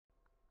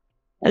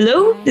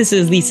Hello, this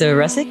is Lisa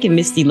Russick and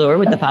Misty Lore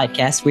with the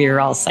podcast We're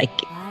All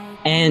Psychic.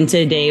 And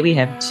today we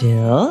have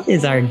Jill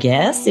as our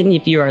guest. And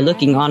if you are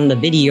looking on the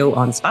video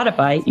on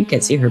Spotify, you can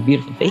see her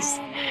beautiful face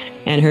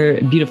and her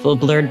beautiful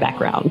blurred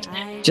background.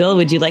 Jill,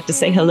 would you like to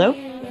say hello?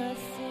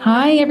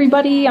 Hi,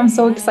 everybody. I'm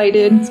so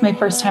excited. It's my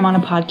first time on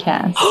a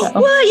podcast. So.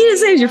 Well, you didn't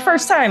say it was your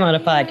first time on a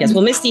podcast.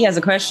 Well, Misty has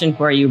a question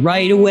for you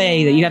right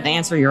away that you have to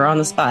answer. You're on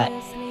the spot.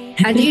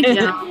 I do,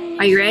 Jill.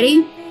 Are you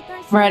ready?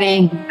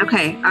 Ready.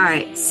 Okay. All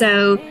right.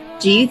 So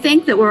do you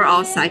think that we're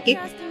all psychic?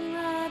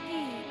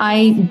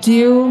 I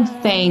do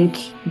think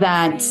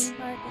that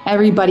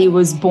everybody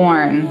was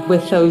born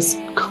with those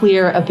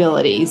clear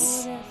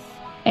abilities.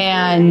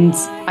 And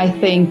I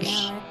think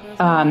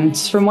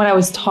from what I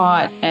was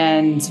taught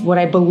and what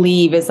I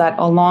believe is that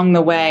along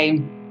the way,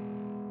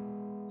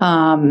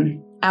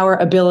 our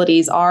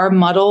abilities are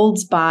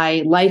muddled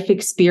by life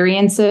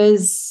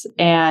experiences.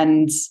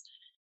 And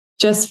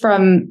just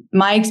from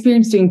my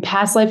experience doing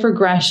past life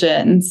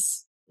regressions,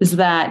 is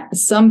that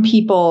some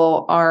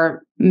people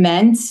are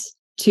meant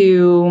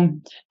to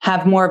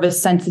have more of a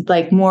sense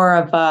of more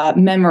of a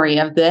memory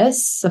of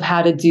this, of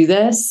how to do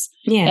this.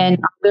 Yeah. And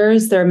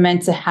others, they're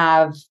meant to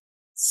have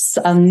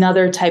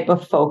another type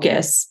of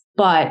focus.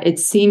 But it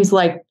seems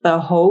like the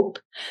hope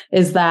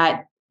is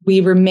that we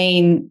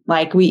remain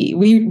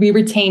we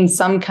retain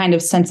some kind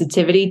of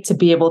sensitivity to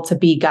be able to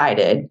be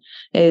guided.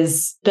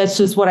 That's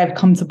just what I've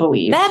come to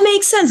believe. That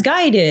makes sense.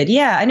 Guided.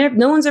 Yeah.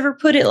 No one's ever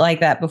put it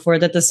like that before,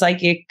 that the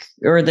psychic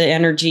or the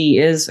energy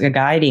is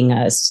guiding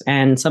us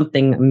and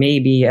something,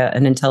 maybe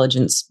an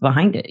intelligence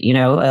behind it,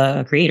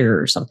 a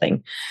creator or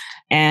something.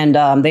 And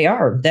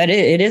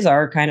it is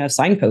our kind of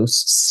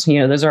signposts.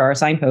 Those are our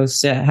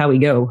signposts to how we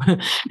go,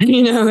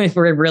 if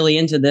we're really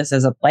into this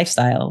as a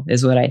lifestyle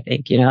is what I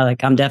think,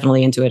 I'm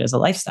definitely into it as a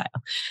lifestyle.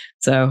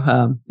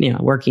 So,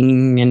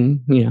 working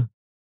and,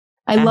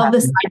 I love the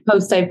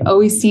signpost. I've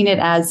always seen it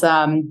as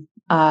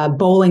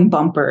bowling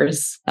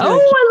bumpers. Oh,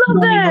 I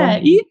love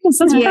that. Yes,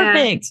 that's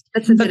perfect.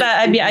 But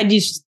I'd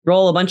just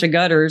roll a bunch of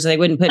gutters. They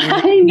wouldn't put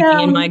anything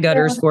in my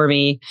gutters for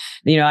me.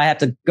 I have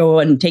to go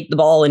and take the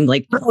ball and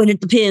throw it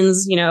at the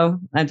pins. I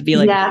have to be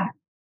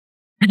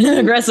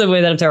aggressive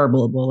with it. I'm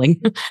terrible at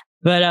bowling.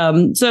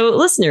 But so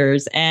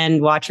listeners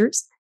and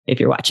watchers, if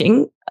you're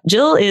watching,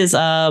 Jill is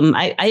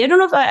I don't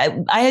know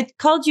if I had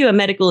called you a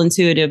medical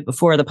intuitive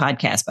before the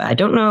podcast, but I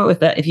don't know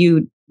if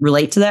you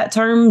relate to that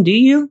term. Do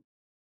you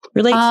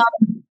relate?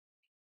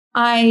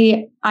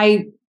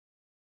 I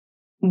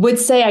would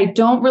say I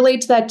don't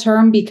relate to that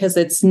term because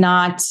it's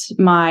not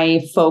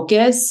my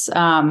focus.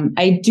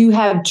 I do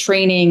have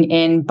training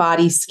in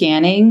body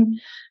scanning,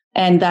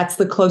 and that's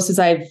the closest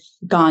I've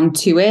gone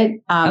to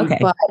it. Okay.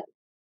 But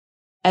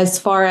as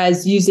far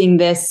as using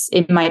this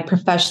in my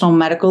professional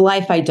medical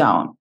life, I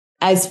don't.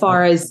 As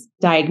far as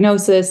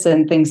diagnosis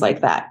and things like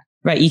that.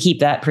 Right. You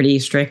keep that pretty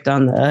strict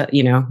on the,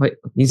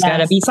 he's got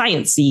to be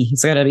sciencey.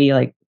 It's got to be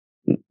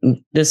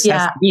this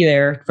has to be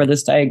there for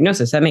this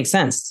diagnosis. That makes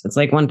sense. It's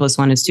 1 +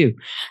 1 is 2.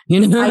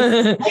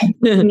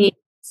 I need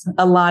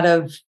a lot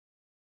of,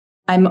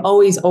 I'm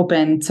always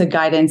open to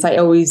guidance. I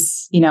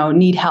always,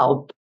 need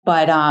help,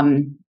 but,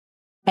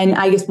 and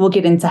I guess we'll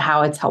get into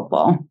how it's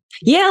helpful.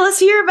 Yeah, let's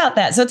hear about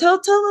that. So tell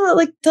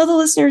the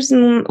listeners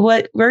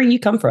where you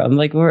come from.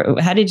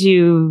 How did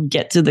you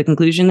get to the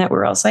conclusion that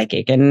we're all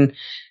psychic? And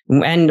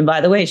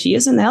by the way, she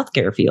is in the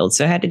healthcare field.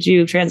 So how did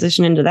you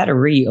transition into that? Or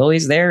were you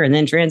always there and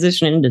then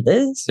transition into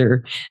this?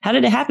 Or how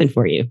did it happen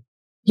for you?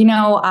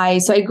 I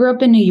grew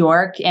up in New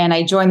York and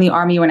I joined the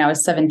Army when I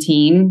was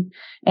 17.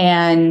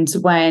 And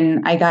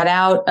when I got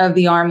out of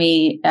the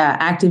Army,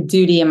 active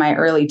duty in my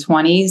early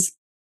 20s,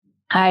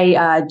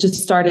 I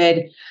just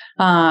started,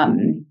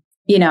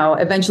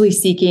 eventually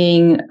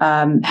seeking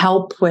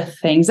help with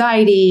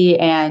anxiety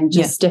and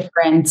just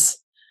different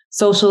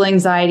social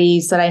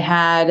anxieties that I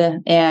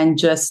had and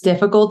just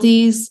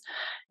difficulties.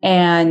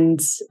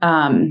 And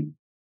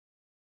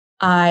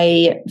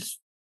I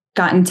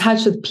got in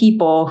touch with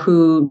people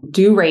who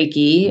do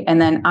Reiki,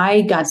 and then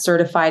I got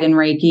certified in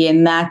Reiki,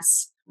 and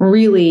that's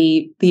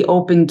really the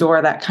open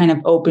door that kind of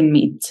opened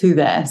me to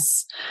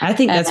this. I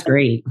think that's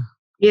great.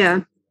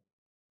 Yeah.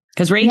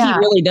 Because Reiki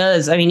really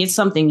does. I mean, it's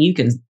something you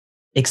can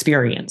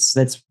experience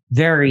that's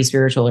very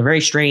spiritual or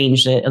very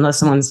strange unless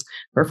someone's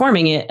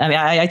performing it. I mean,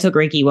 I took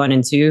Reiki 1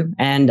 and 2,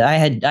 and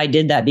I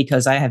did that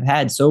because I have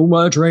had so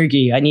much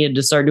Reiki. I needed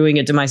to start doing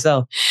it to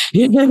myself.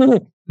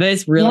 But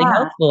it's really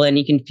helpful, and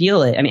you can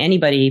feel it. I mean,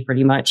 anybody,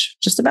 pretty much,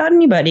 just about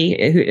anybody,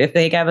 if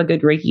they have a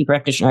good Reiki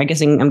practitioner. I'm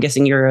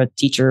guessing you're a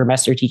teacher,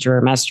 master teacher,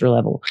 or master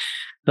level.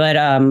 But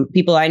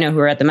people I know who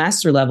are at the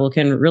master level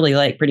can really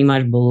pretty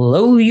much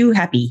blow you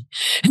happy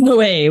in a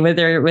way with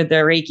their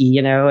Reiki,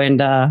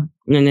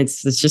 and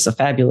it's just a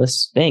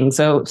fabulous thing.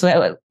 So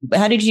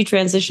how did you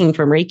transition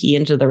from Reiki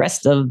into the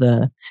rest of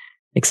the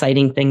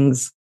exciting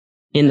things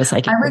in the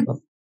psychic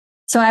world?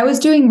 So I was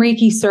doing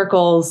Reiki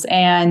circles,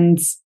 and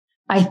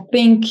I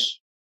think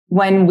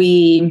when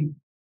we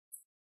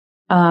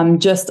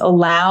just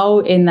allow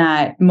in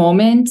that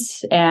moment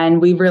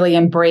and we really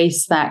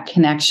embrace that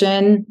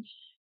connection,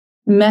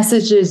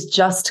 messages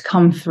just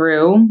come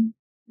through.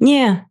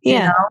 Yeah.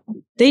 Yeah. You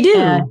know? They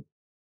do.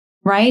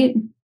 Right.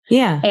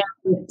 Yeah.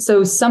 And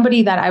so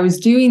somebody that I was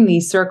doing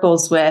these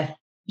circles with,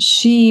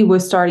 she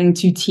was starting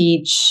to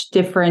teach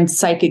different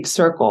psychic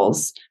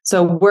circles,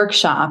 so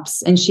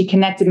workshops, and she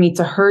connected me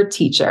to her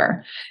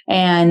teacher.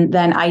 And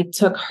then I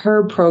took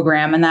her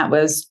program, and that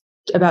was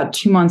about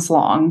 2 months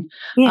long.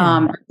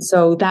 Yeah.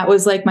 So that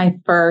was like my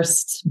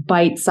first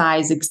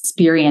bite-sized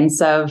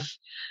experience of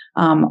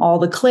all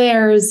the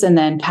clairs, and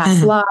then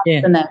past lives,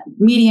 and then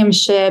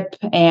mediumship.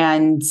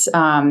 And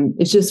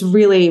it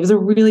was a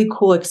really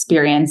cool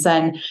experience.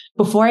 And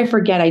before I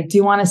forget, I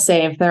do want to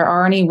say, if there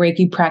are any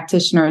Reiki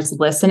practitioners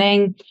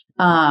listening,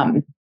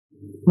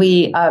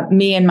 me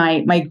and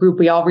my group,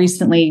 we all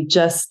recently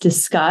just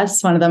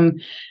discussed, one of them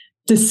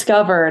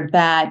discovered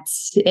that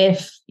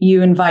if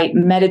you invite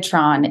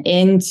Metatron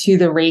into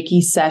the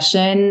Reiki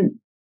session,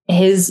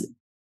 his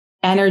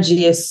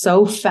energy is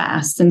so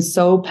fast and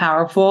so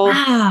powerful.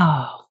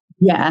 Wow.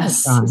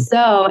 Yes.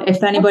 So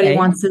if anybody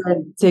wants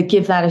to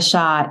give that a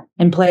shot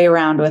and play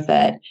around with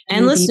it.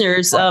 And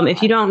listeners,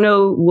 if you don't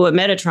know what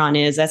Metatron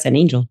is, that's an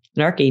angel,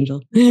 an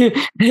archangel.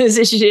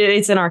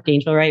 It's an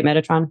archangel, right?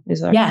 Metatron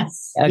is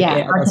yes. Okay.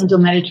 Yeah. Archangel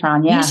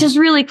Metatron. Yeah. He's just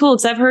really cool.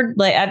 Because I've heard,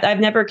 like, I've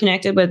never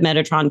connected with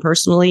Metatron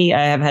personally.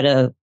 I have had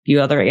a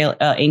few other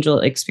angel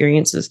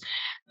experiences,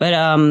 but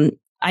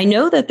I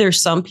know that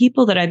there's some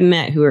people that I've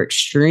met who are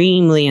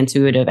extremely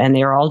intuitive, and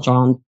they're all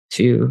drawn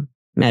to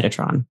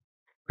Metatron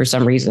for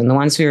some reason. The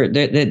ones who are,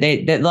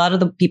 a lot of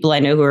the people I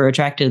know who are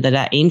attracted to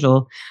that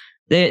angel,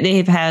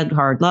 they've had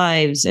hard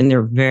lives, and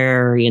they're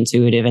very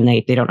intuitive, and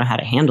they don't know how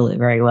to handle it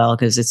very well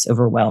because it's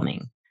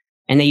overwhelming.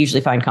 And they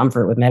usually find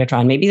comfort with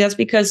Metatron. Maybe that's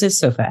because it's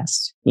so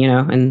fast,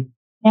 and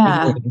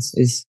yeah.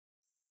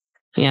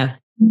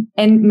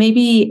 And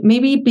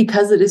maybe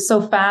because it is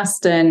so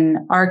fast, and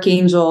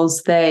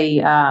archangels,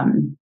 the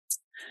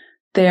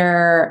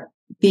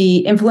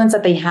influence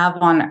that they have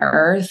on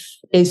Earth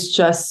is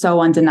just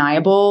so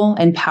undeniable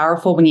and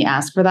powerful when you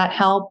ask for that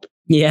help.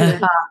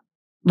 Yeah.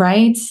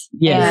 Right.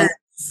 Yes.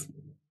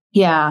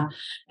 Yeah.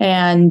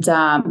 And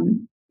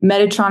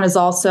Metatron is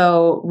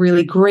also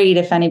really great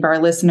if any of our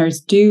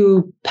listeners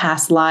do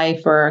past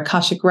life or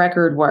Akashic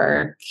record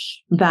work.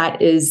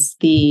 That is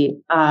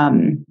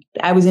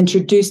I was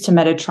introduced to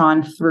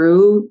Metatron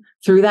through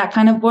that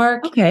kind of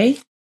work. Okay.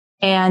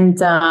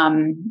 And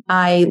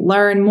I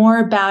learned more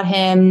about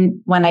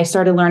him when I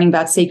started learning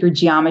about sacred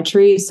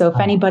geometry. So if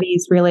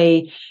anybody's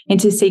really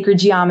into sacred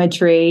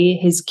geometry,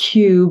 his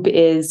cube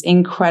is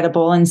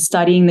incredible, and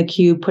studying the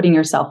cube, putting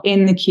yourself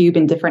in the cube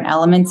and different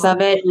elements of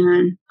it.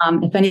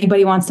 If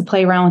anybody wants to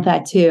play around with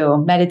that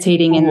too,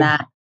 meditating in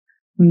that,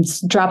 I'm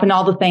just dropping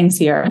all the things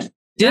here.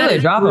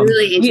 Drop them.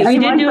 Really we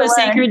did do a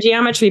sacred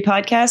geometry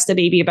podcast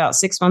maybe about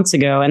 6 months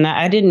ago, and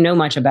I didn't know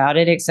much about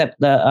it except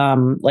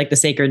the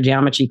sacred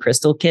geometry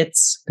crystal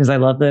kits, because I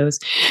love those.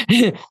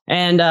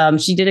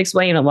 And she did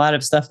explain a lot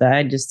of stuff that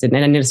I just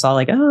didn't. And I just saw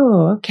like,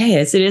 oh,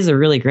 okay, it is a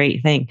really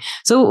great thing.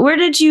 So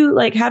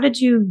how did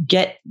you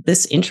get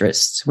this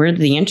interest? Where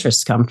did the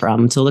interest come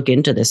from to look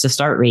into this, to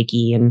start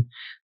Reiki and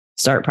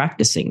start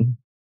practicing?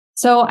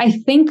 So I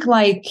think,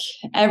 like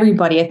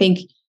everybody,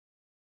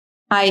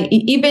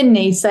 even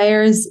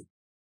naysayers,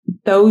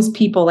 those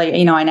people,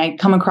 and I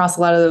come across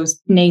a lot of those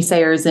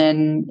naysayers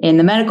in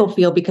the medical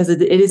field because it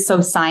is so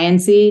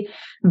sciencey.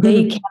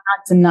 They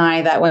cannot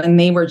deny that when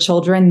they were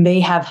children,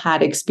 they have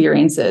had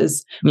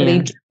experiences where they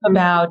dream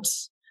about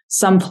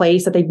some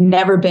place that they've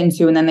never been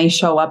to, and then they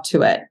show up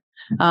to it.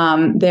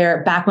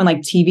 They're back when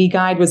like TV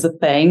Guide was a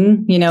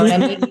thing, you know what I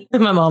mean?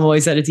 My mom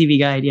always had a TV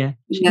Guide. Yeah.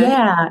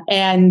 Yeah.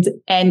 And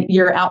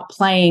you're out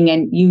playing,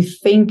 and you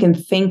think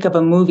of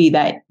a movie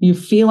that you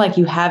feel like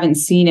you haven't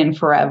seen in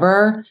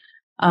forever.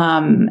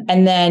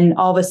 And then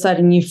all of a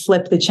sudden you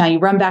flip the channel, you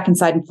run back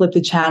inside and flip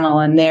the channel,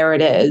 and there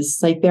it is.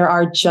 Like, there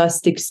are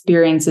just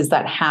experiences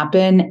that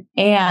happen.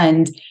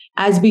 And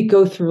as we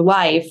go through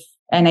life,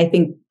 and I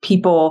think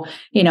people,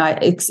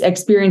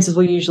 experiences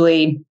will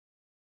usually,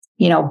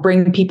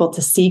 bring people to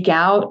seek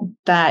out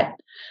that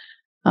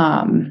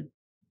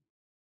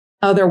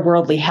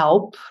otherworldly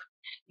help.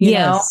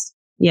 Yes.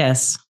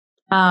 You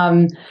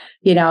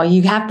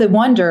have to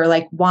wonder,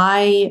 like,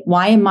 why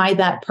am I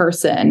that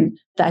person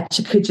that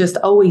could just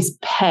always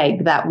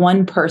peg that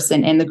one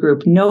person in the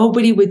group?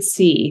 Nobody would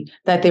see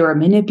that they were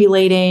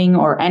manipulating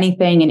or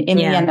anything. And in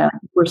the end,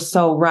 we're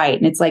so right.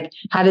 And it's like,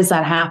 how does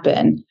that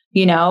happen?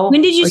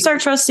 When did you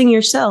start trusting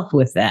yourself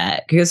with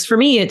that? Because for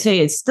me,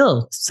 it's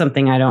still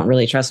something I don't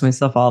really trust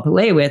myself all the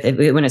way with.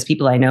 When it's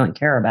people I know and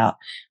care about,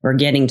 or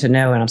getting to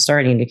know, and I'm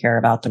starting to care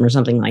about them, or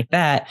something like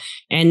that.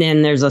 And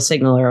then there's a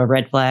signal or a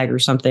red flag or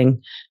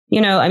something,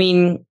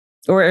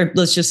 or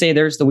let's just say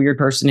there's the weird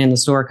person in the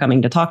store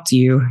coming to talk to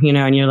you,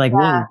 and you're like,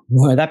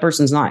 whoa, that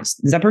person's nice.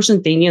 Is that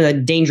person thinking the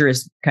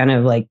dangerous kind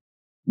of like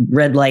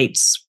red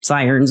lights,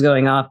 sirens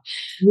going off,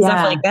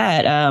 stuff like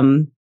that.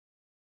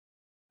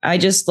 I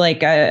just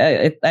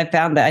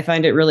I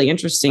find it really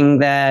interesting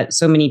that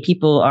so many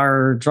people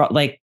are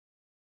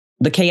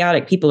the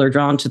chaotic people are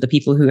drawn to the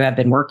people who have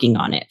been working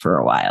on it for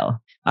a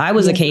while. I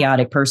was a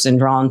chaotic person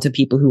drawn to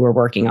people who were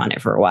working on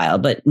it for a while,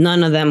 but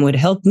none of them would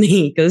help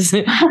me because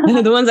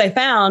the ones I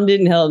found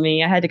didn't help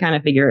me. I had to kind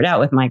of figure it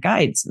out with my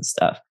guides and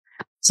stuff.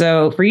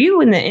 So for you,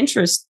 when the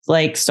interest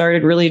like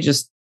started really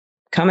just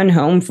coming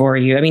home for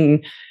you, I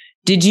mean,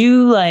 did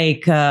you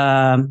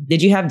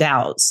have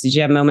doubts? Did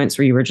you have moments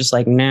where you were just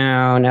like,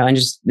 no, and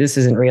just, this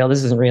isn't real.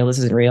 This isn't real. This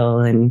isn't real.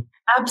 And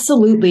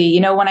absolutely. You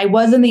know, when I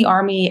was in the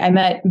Army, I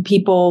met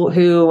people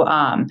who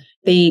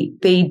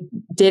they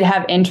did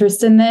have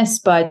interest in this,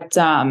 but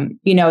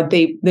you know,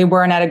 they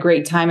weren't at a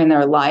great time in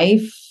their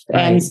life.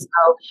 Right. And so,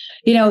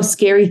 you know,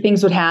 scary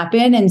things would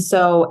happen. And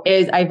so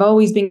I've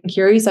always been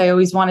curious. I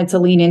always wanted to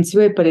lean into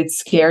it, but it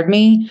scared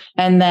me.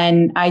 And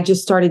then I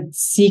just started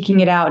seeking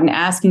it out and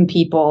asking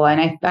people.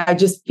 And I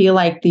just feel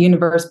like the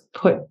universe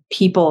put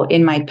people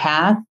in my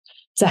path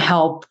to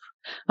help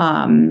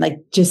like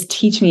just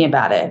teach me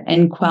about it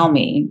and quell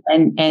me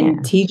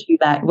and teach you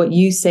that what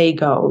you say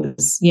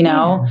goes, you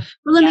know. Yeah.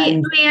 Well,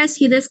 let me ask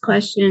you this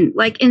question.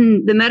 Like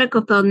in the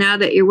medical field, now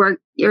that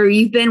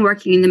you've been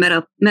working in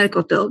the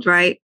medical field,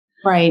 right?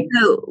 Right.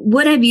 So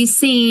what have you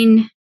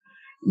seen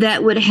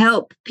that would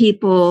help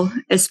people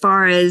as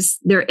far as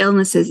their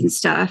illnesses and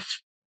stuff?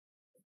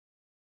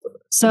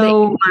 So that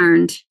you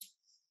learned.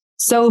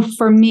 So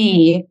for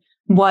me,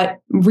 what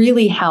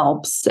really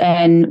helps,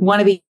 and one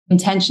of the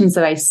intentions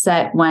that I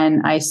set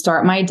when I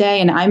start my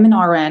day, and I'm an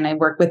RN, I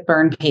work with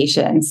burn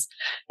patients,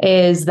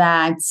 is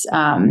that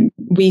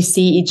we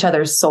see each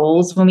other's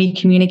souls when we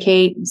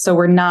communicate. So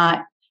we're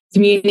not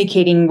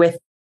communicating with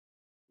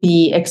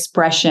the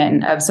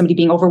expression of somebody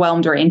being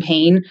overwhelmed or in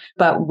pain,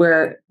 but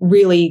we're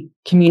really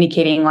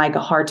communicating like a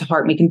heart to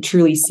heart. We can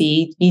truly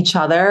see each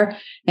other.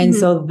 And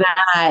so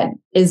that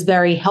is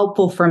very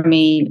helpful for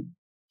me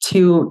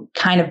to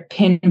kind of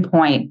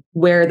pinpoint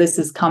where this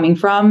is coming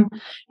from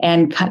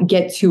and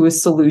get to a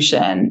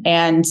solution.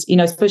 And, you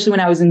know, especially when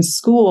I was in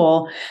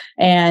school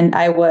and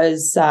I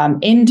was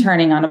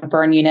interning on a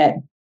burn unit,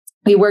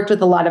 we worked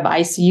with a lot of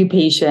ICU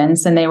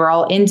patients and they were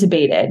all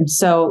intubated.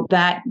 So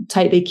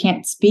they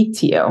can't speak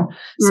to you.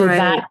 So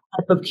that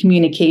type of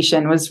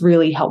communication was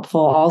really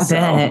helpful also.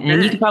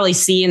 And you could probably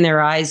see in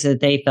their eyes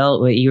that they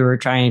felt what you were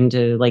trying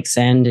to like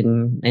send.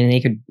 And they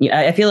could,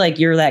 I feel like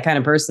you're that kind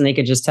of person. They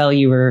could just tell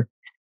you were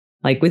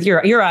like, with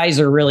your eyes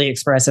are really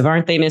expressive,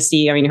 aren't they,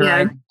 Misty? I mean, her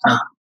eyes,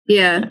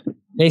 yeah.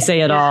 They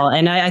say it all.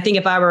 And I think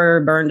if I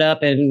were burned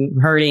up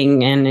and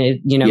hurting and,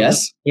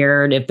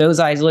 scared, if those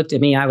eyes looked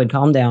at me, I would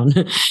calm down.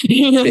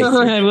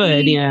 I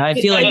would. Yeah, I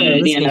feel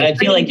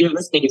like you're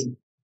listening.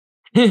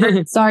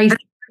 Sorry.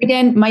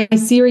 Again, my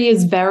Siri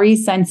is very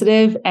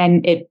sensitive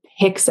and it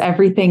picks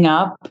everything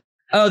up.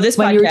 Oh, this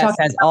podcast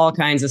has all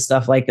kinds of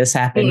stuff like this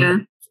happen. Yeah.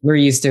 We're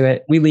used to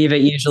it. We leave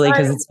it usually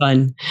because it's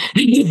fun.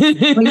 When you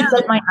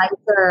said my eyes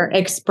are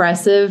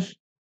expressive.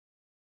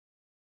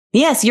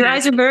 Yes, your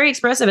eyes are very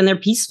expressive and they're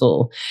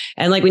peaceful.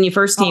 And like when you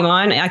first came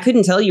on, I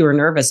couldn't tell you were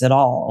nervous at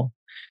all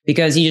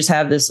because you just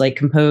have this like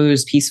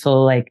composed,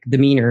 peaceful like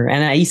demeanor.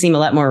 And you seem a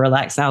lot more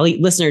relaxed now.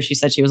 Listener, she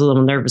said she was a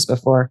little nervous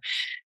before.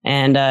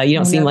 And you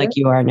don't seem like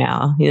you are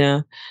now. You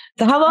know.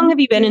 So how long have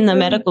you been in the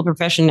medical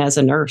profession as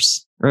a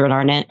nurse or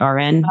an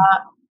RN?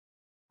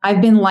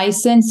 I've been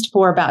licensed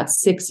for about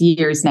 6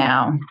 years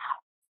now.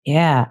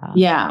 Yeah.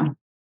 Yeah.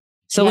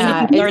 So when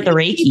did you start the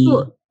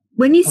Reiki?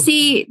 When you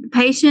see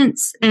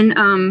patients and,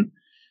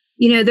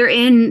 they're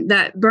in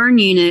that burn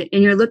unit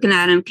and you're looking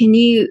at them,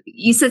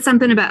 you said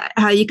something about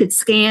how you could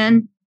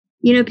scan,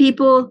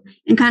 people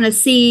and kind of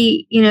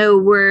see,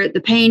 where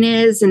the pain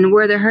is and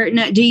where they're hurting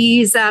at. Do you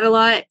use that a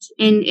lot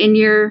in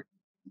your,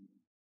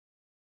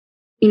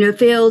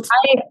 field?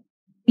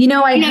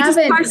 I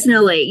haven't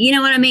personally, you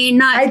know what I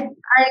mean?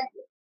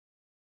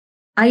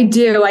 I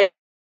do.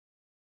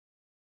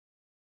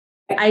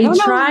 I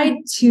tried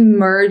to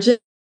merge it.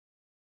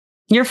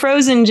 You're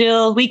frozen,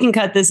 Jill. We can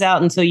cut this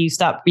out until you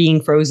stop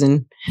being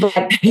frozen. But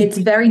it's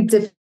very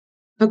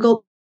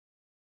difficult,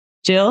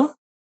 Jill,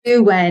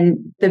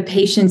 when the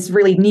patients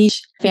really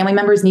family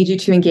members need you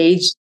to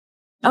engage.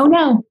 Oh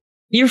no.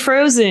 You're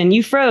frozen.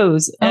 You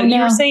froze. Oh, no.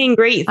 You were saying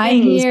great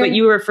things, but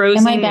you were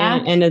frozen. Am I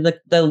back? And the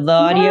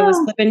audio was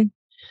clipping.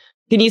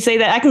 Can you say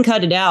that? I can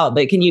cut it out,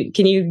 but can you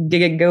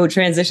go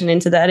transition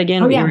into that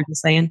again? What you were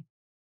just saying?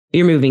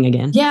 You're moving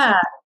again. Yeah.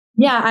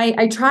 Yeah.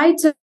 I tried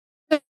to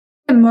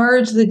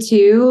merge the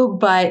two,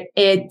 but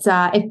it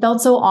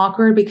felt so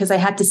awkward because I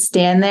had to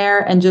stand there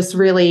and just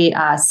really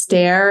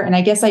stare. And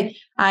I guess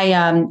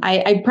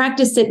I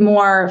practiced it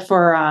more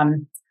for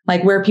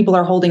like where people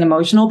are holding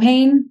emotional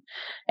pain.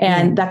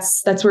 And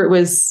that's where it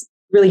was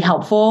really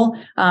helpful.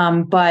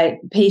 But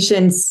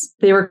patients,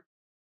 they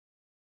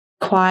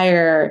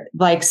require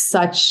like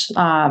such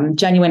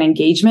genuine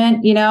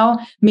engagement,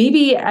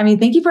 maybe,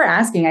 thank you for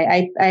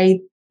asking.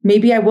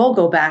 Maybe I will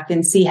go back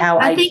and see how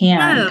I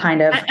can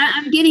kind of.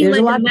 I'm getting there's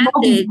like a lot of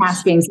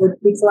multitasking, so it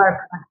takes a lot of.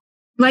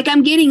 Like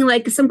I'm getting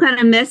like some kind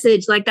of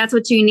message, like that's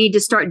what you need to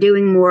start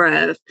doing more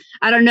of.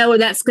 I don't know where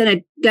that's going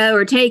to go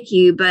or take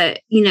you, but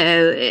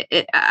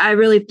I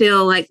really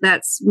feel like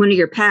that's one of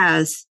your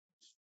paths.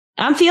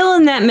 I'm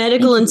feeling that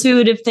medical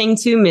intuitive thing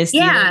too, Misty.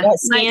 Yeah.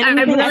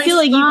 I feel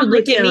like you could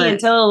look at me and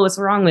tell what's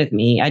wrong with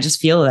me. I just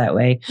feel that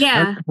way.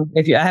 Yeah.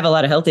 I have a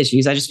lot of health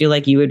issues, I just feel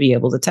like you would be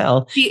able to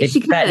tell. If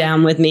you sat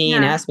down with me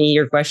and asked me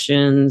your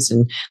questions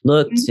and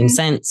looked and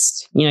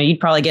sensed, you'd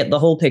probably get the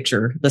whole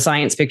picture, the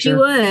science picture,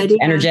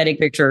 energetic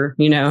picture,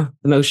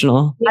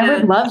 emotional. I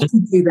would love to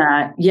do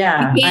that.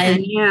 Yeah.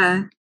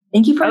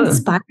 Thank you for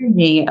inspiring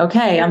me.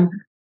 Okay.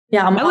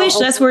 I wish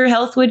that's where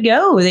health would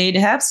go. They'd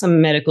have some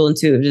medical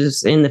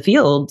intuitives in the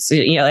field,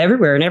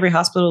 everywhere, in every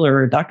hospital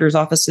or doctor's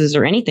offices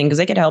or anything, because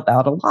they could help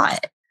out a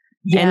lot.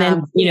 Yeah.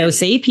 And then,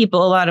 save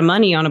people a lot of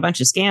money on a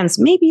bunch of scans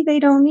maybe they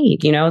don't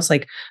need. It's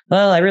like,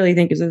 well, I really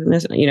think this,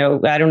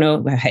 I don't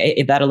know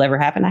if that'll ever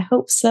happen. I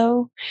hope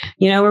so.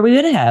 Where we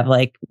would have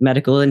like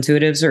medical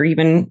intuitives or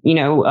even,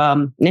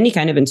 any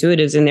kind of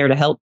intuitives in there to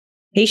help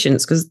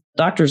patients, because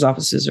doctors'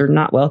 offices are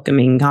not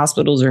welcoming,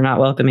 hospitals are not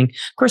welcoming.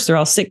 Of course, they're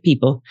all sick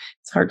people.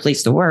 It's a hard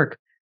place to work,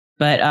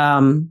 but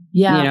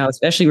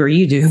especially where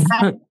you do.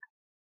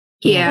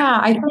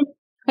 I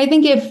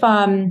think if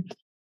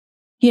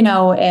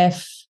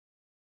if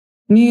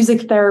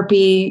music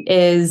therapy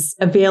is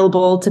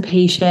available to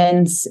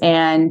patients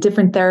and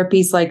different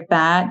therapies like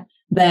that,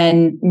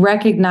 then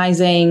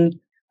recognizing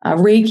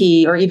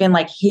Reiki or even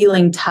like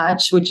healing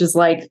touch, which is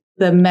like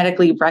the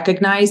medically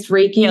recognized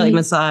Reiki, like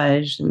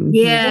massage. And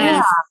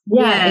and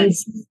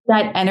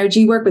that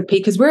energy work with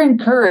because we're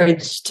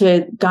encouraged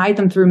to guide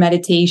them through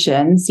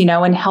meditations,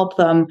 and help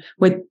them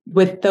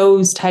with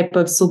those type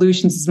of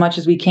solutions as much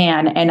as we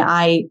can. And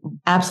I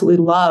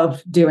absolutely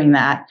love doing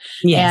that.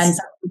 Yes. And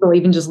some people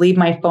even just leave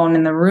my phone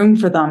in the room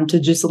for them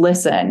to just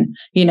listen,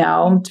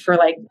 for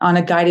like on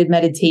a guided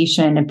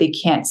meditation if they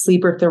can't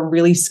sleep or if they're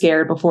really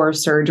scared before a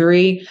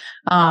surgery.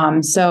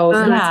 That's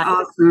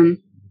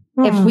awesome.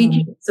 If we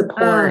can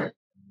support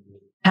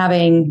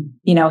having,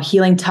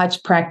 healing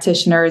touch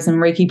practitioners and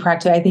Reiki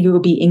practitioners, I think it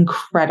would be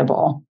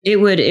incredible.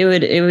 It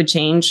would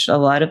change a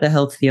lot of the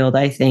health field,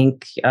 I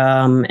think,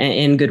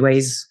 in good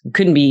ways. It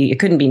couldn't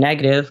be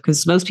negative,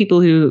 because most people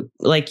who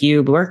like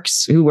you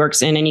who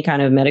works in any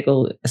kind of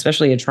medical,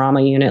 especially a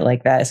trauma unit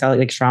like that, it's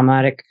like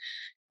traumatic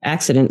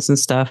accidents and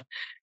stuff.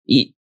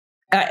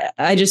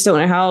 I just don't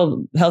know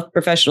how health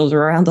professionals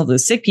are around all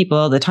those sick people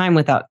all the time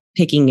without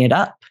picking it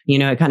up.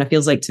 It kind of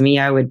feels like to me,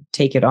 I would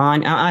take it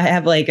on. I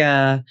have like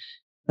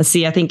let's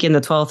see, I think in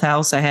the 12th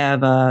house, I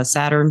have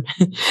Saturn.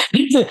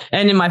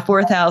 And in my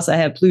 4th house, I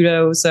have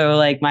Pluto. So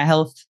like my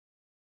health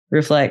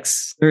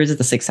reflects, or is it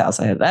the 6th house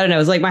I have? I don't know.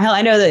 It's like my health.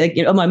 I know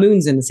that my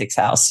moon's in the 6th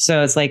house.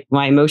 So it's like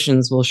my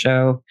emotions will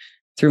show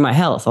through my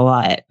health a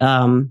lot.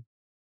 And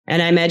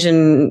I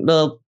imagine,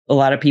 a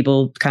lot of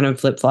people kind of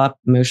flip-flop.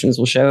 Emotions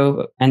will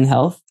show and the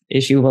health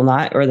issue will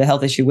not, or the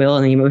health issue will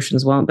and the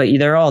emotions won't, but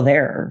they're all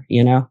there,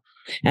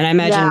 And I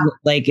imagine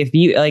like if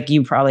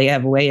you probably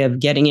have a way of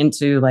getting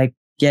into like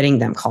getting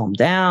them calmed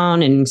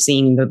down and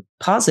seeing the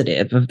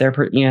positive of their,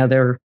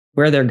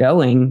 where they're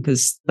going.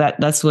 Because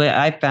that's what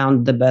I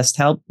found the best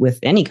help with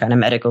any kind of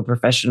medical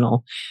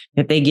professional,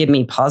 if they give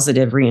me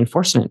positive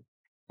reinforcement.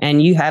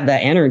 And you have that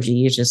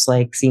energy, it just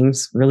like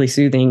seems really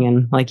soothing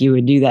and like you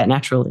would do that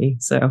naturally.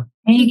 So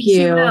thank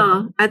you.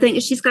 I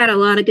think she's got a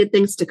lot of good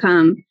things to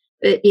come.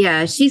 But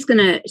yeah, she's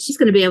gonna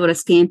be able to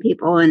scan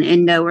people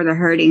and know where they're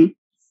hurting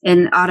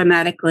and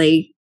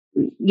automatically,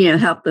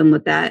 help them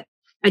with that.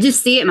 I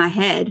just see it in my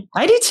head.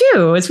 I do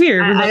too. It's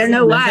weird. I don't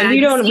know why. We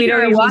don't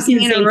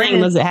walking in a room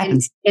unless it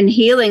happens. And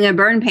healing a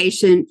burn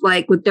patient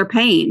like with their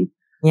pain.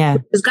 Yeah,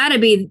 it's got to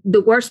be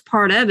the worst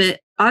part of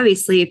it.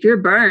 Obviously, if you're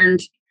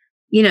burned,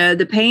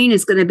 the pain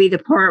is going to be the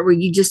part where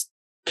you just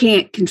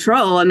can't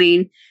control. I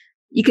mean,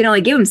 you can only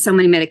give them so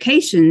many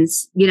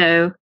medications,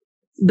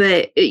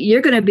 but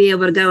you're going to be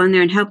able to go in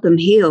there and help them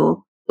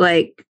heal.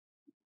 Like,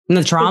 and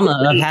the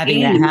trauma of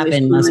having that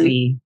happen must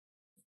be.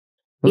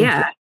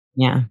 Yeah.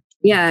 Yeah.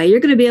 Yeah. You're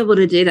going to be able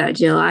to do that,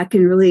 Jill. I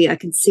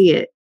can see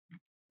it.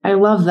 I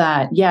love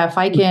that. Yeah.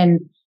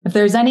 If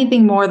there's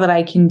anything more that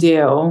I can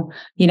do,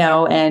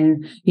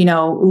 and,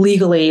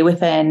 legally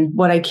within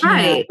what I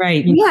can.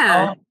 Right.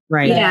 Yeah.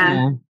 Right.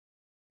 Yeah.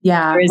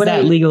 Yeah. Or is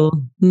that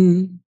legal?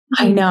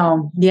 I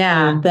know.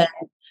 Yeah. That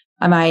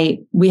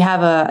we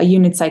have a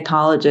unit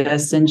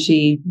psychologist, and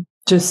she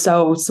just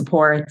so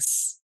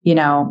supports,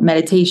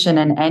 meditation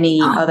and any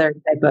other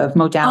type of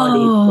modality.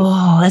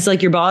 Oh, that's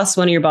like your boss,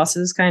 one of your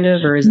bosses kind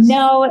of, or is it?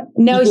 No,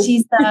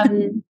 she's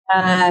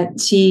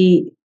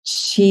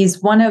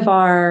one of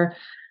our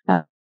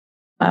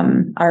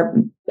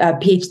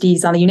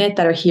PhDs on the unit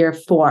that are here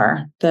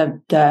for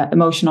the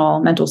emotional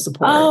mental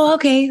support. Oh,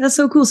 okay. That's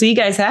so cool. So you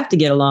guys have to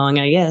get along,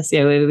 I guess.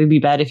 Yeah, it would be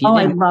bad if you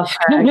didn't. I love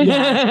her.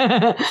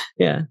 Yeah.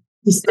 Yeah.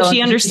 Does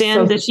she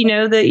understand? Does she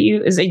know that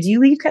do you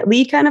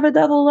lead kind of a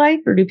double life,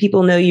 or do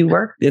people know you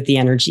work with the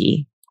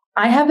energy?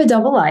 I have a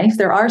double life.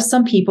 There are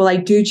some people, I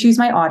do choose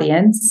my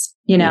audience,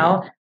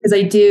 because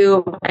I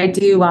do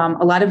a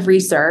lot of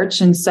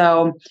research. And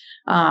so,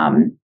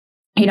 I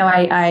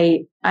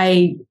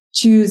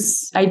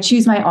choose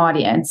my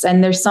audience,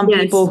 and there's some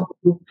people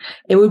who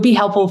it would be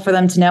helpful for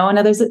them to know, and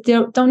others that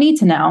don't need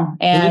to know.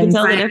 And you can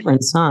tell the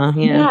difference, huh?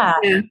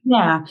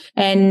 Yeah.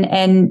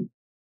 And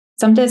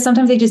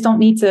sometimes they just don't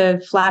need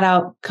to flat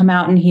out come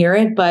out and hear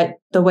it, but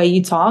the way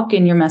you talk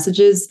and your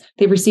messages,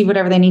 they receive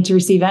whatever they need to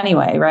receive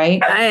anyway,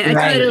 right? I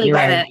totally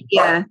get it.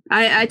 Yeah,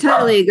 I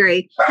totally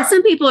agree.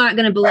 Some people aren't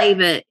going to believe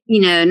it,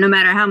 no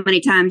matter how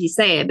many times you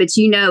say it, but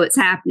it's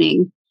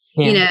happening.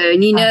 Yeah.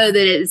 And that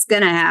it's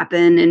going to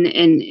happen.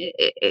 And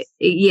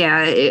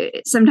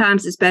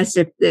sometimes it's best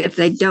if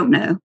they don't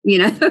know,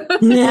 Yeah.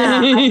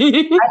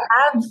 I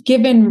have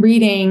given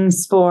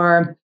readings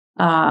for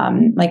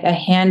like a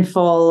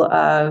handful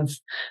of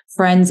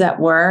friends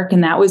at work,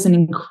 and that was an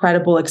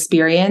incredible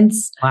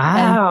experience.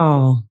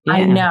 Wow.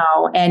 I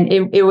know. And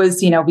it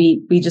was,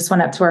 we just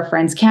went up to our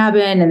friend's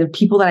cabin, and the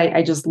people that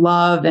I just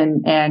love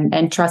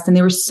and trust, and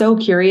they were so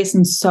curious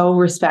and so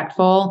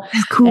respectful.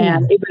 Cool.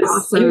 And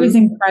it was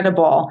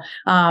incredible.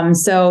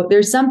 So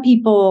there's some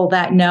people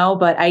that know,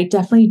 but I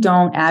definitely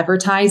don't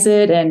advertise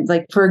it. And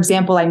like, for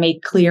example, I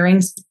make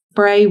clearing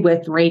spray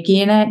with Reiki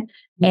in it.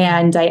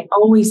 And I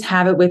always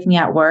have it with me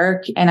at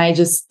work, and I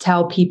just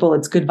tell people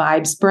it's good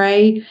vibe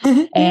spray.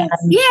 And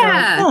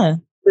so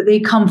they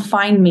come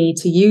find me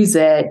to use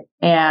it.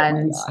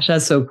 And gosh,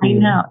 that's so cool. I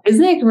know.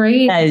 Isn't it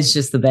great? That is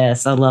just the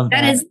best. I love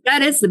that.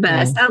 That is the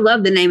best. Yeah. I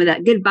love the name of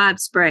that. Good vibe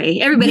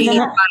spray. Everybody needs a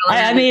bottle of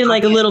that. I made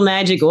like a little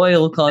magic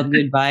oil called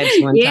Good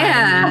Vibes one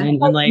time.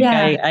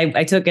 And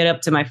I took it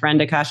up to my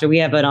friend Akasha. We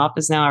have an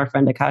office now. Our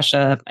friend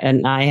Akasha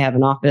and I have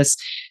an office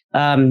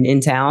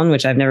in town,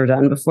 which I've never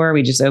done before.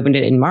 We just opened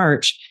it in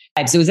March.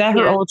 So it was at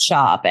her old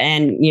shop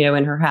and,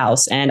 in her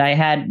house. And I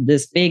had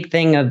this big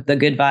thing of the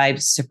good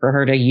vibes for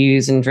her to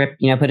use and drip,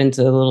 put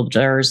into little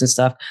jars and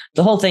stuff.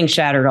 The whole thing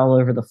shattered all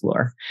over the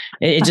floor.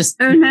 It just,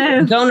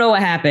 don't know what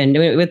happened.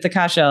 With the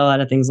Kasha, a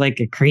lot of things like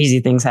crazy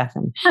things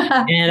happen.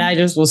 And I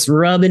just was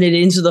rubbing it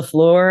into the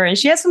floor. And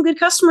she had some good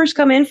customers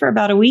come in for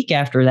about a week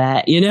after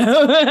that,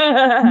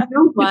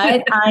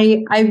 But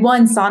I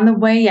once on the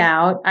way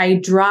out, I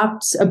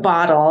dropped a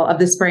bottle of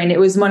the spray, and it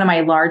was one of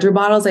my larger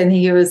bottles. I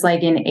think it was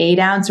like an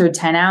 8-ounce or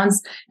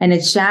 10-ounce, and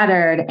it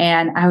shattered.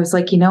 And I was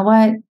like, you know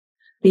what?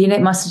 The unit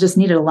must have just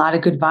needed a lot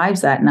of good vibes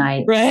that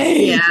night.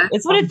 Right. Yeah.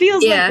 It's what it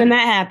feels like when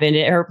that happened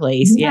at her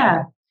place.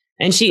 Yeah.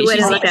 And she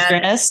seemed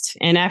stressed.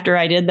 And after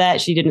I did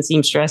that, she didn't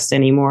seem stressed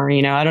anymore.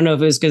 I don't know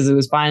if it was because it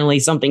was finally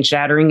something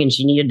shattering and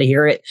she needed to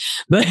hear it.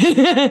 But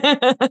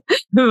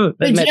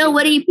Jill,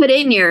 what do you put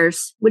in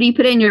yours? What do you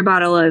put in your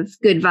bottle of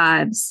good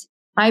vibes?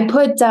 I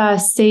put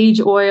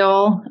sage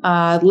oil,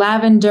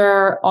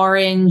 lavender,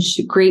 orange,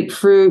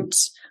 grapefruit,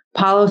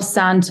 Palo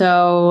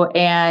Santo,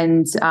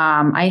 and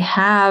I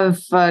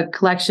have a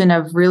collection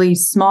of really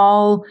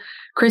small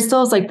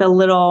crystals, like the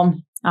little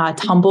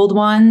tumbled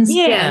ones.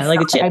 Yeah, like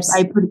the chips.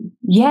 I put,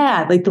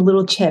 like the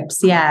little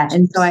chips. Yeah,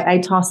 and so I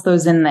toss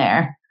those in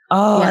there.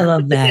 Oh, I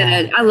love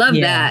that. I love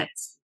that.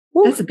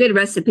 That's a good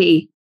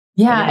recipe.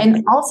 Yeah,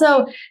 and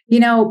also,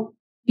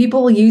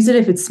 people will use it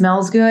if it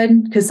smells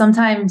good, because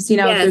sometimes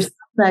there's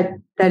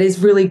that is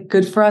really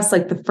good for us,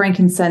 like the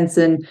frankincense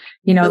and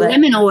the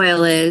lemon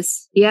oil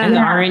is and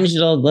the orange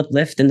it'll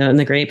lift and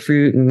the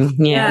grapefruit and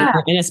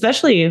and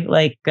especially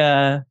like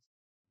when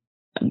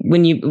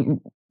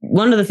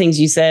one of the things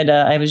you said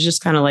I was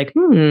just kind of like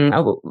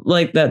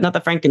like not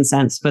the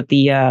frankincense but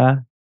the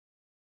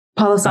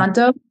Palo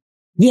Santo.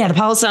 The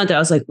Palo Santo. I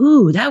was like,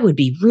 ooh, that would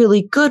be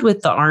really good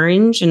with the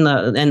orange and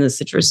the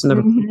citrus and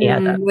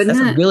the that's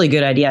a really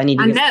good idea. I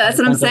know that's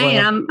what I'm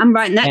saying. I'm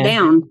writing that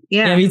down.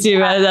 Yeah, me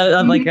too.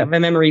 I'm like my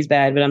memory's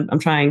bad, but I'm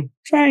trying.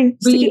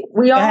 We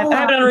all I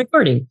have it on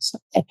recording. So.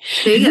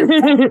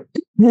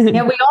 We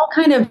all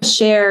kind of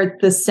share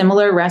the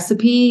similar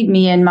recipe.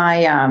 Me and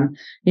my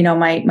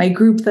my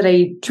group that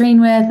I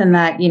train with, and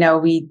that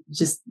we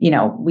just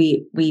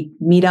we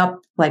meet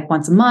up like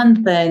once a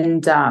month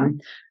and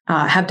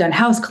have done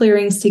house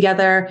clearings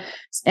together.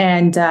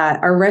 And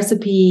our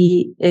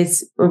recipe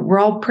is, we're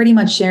all pretty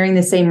much sharing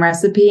the same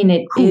recipe, and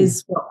it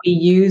is what we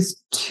use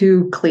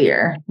to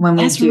clear when we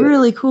do. That's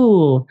really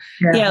cool.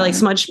 Yeah, like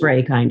smudge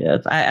spray kind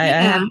of. I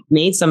have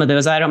made some of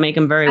those. I don't make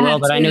them very well,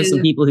 but I know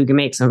some people who can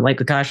make some,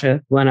 like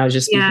Akasha, when I was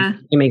just speaking,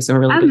 he makes some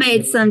really I've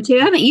made some too.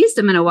 I haven't used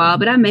them in a while,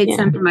 but I made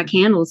some for my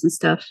candles and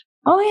stuff.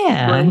 Oh,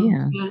 yeah.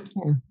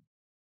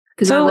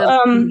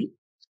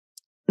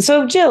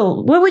 So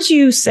Jill, what would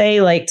you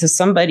say like to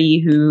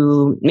somebody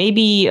who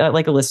maybe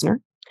like a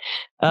listener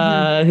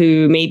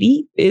who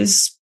maybe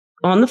is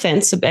on the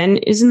fence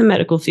and is in the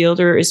medical field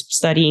or is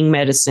studying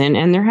medicine,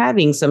 and they're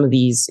having some of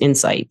these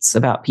insights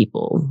about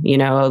people,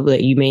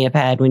 that you may have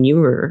had when you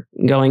were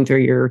going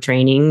through your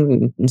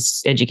training and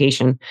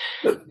education,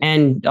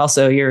 and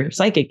also your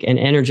psychic and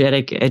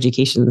energetic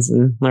educations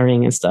and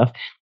learning and stuff.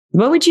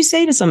 What would you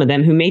say to some of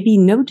them who may be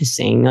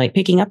noticing, like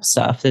picking up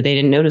stuff that they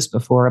didn't notice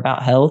before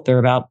about health or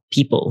about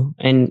people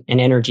and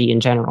energy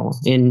in general,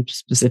 in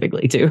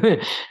specifically too?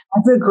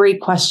 That's a great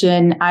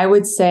question. I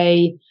would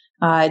say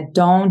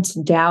Don't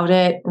doubt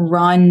it.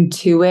 Run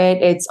to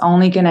it. It's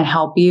only going to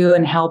help you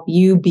and help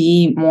you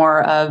be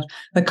more of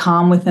the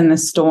calm within the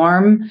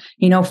storm,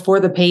 for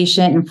the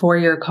patient and for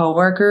your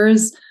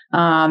coworkers.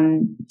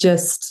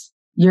 Just,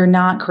 you're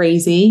not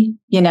crazy,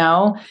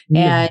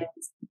 and,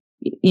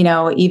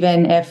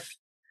 even if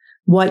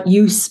what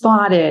you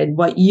spotted,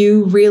 what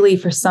you really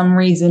for some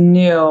reason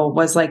knew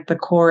was like the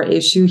core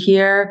issue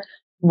here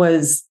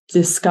was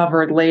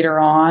discovered later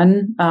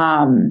on.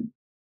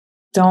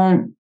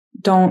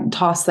 Don't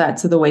toss that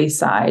to the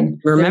wayside.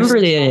 Remember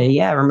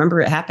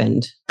it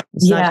happened.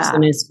 It's not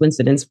just a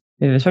coincidence,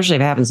 especially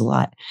if it happens a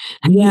lot.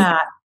 Yeah.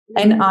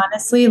 And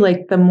honestly,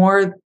 like the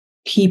more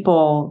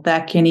people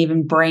that can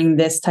even bring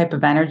this type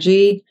of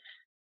energy,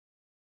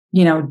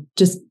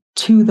 just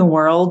to the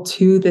world,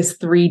 to this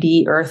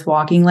 3D earth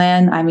walking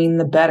land, I mean,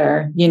 the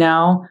better,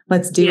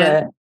 let's do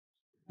it.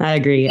 I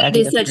agree. I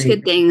do such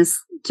good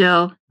things,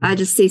 Jill. I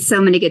just see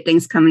so many good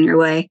things coming your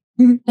way.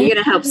 You're going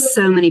to help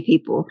so many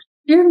people.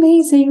 You're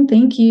amazing.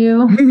 Thank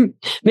you.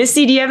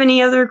 Misty, do you have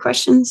any other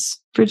questions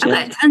for Jill?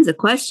 I got tons of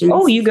questions.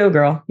 Oh, you go,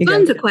 girl.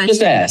 Tons of questions.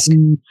 Just ask.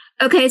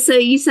 Okay, so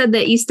you said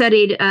that you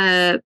studied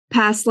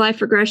past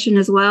life regression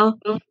as well.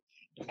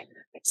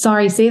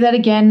 Sorry, say that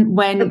again.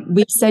 When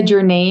we said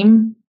your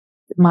name,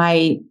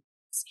 my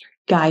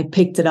guy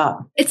picked it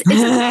up. It's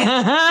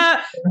okay.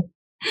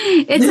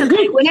 It's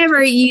okay.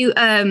 Whenever you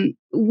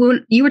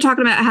when you were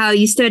talking about how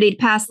you studied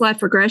past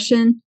life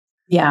regression.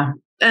 Yeah.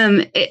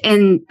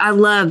 And I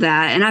love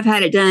that. And I've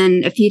had it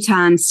done a few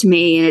times to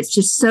me, and it's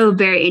just so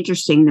very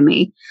interesting to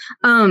me.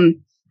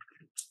 Don't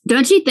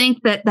you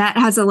think that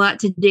has a lot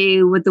to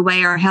do with the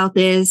way our health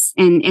is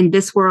in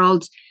this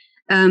world,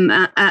 and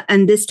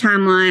this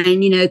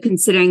timeline,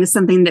 considering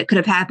something that could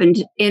have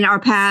happened in our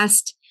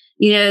past,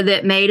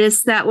 that made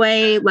us that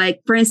way?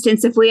 Like, for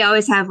instance, if we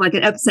always have like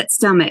an upset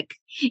stomach,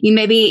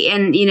 maybe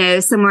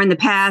in, somewhere in the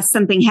past,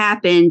 something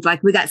happened,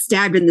 like we got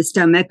stabbed in the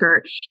stomach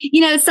or,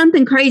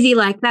 something crazy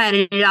like that.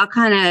 And it all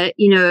kind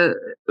of,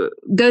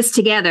 goes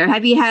together.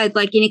 Have you had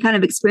like any kind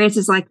of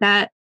experiences like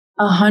that?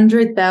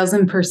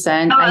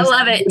 100,000%. Oh, I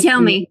love it.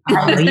 Tell me.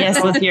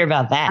 Yes, let's hear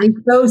about that. I'm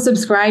so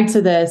subscribed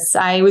to this.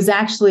 I was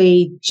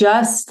actually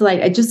just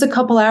a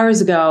couple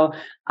hours ago,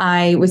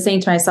 I was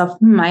saying to myself,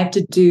 I have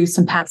to do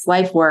some past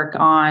life work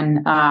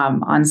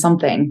on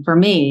something for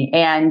me.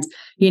 And,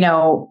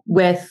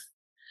 with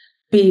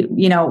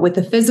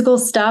the physical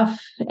stuff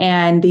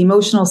and the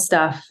emotional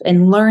stuff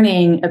and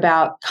learning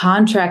about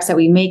contracts that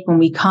we make when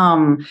we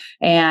come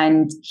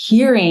and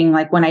hearing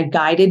like when I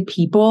guided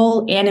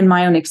people and in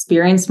my own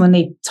experience, when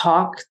they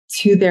talk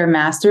to their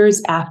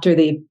masters after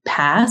they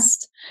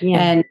passed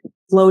and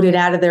floated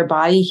out of their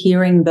body,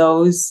 hearing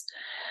those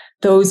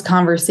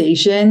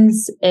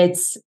conversations,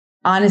 it's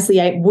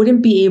honestly, I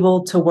wouldn't be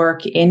able to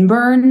work in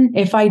burn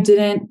if I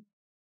didn't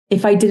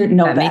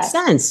know that. Makes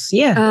sense.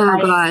 Yeah. Oh,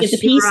 gosh. Get the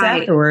peace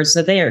afterwards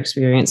that they are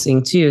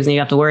experiencing too. And you don't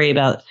have to worry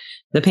about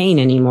the pain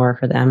anymore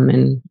for them.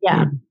 And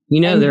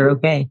they're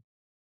okay.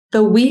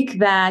 The week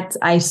that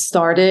I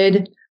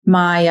started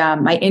my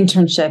my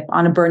internship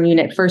on a burn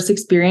unit, first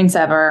experience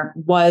ever,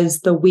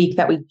 was the week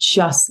that we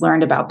just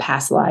learned about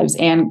past lives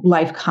and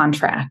life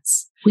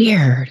contracts.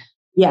 Weird.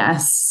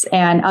 Yes.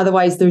 And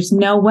otherwise, there's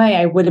no way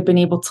I would have been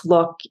able to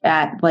look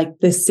at like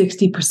this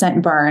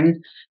 60%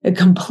 burn, a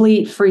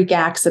complete freak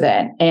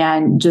accident,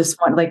 and just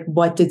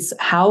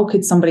how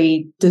could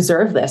somebody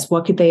deserve this?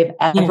 What could they have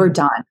ever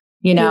done?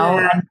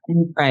 And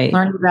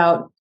learn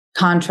about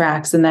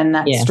contracts and then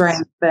that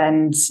strength.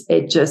 And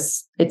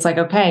it's like,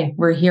 okay,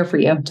 we're here for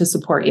you to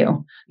support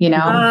you,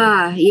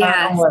 Yeah.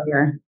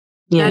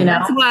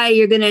 That's why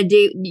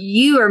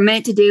you are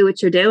meant to do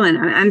what you're doing.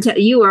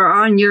 You are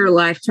on your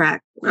life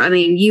track. I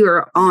mean, you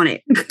are on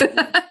it.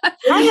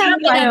 I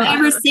haven't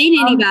ever seen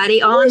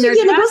anybody on their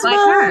track like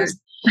her.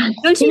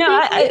 Don't you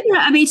think?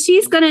 I mean,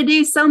 she's going to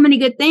do so many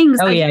good things.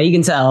 Oh, yeah, you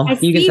can tell. I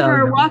see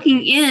her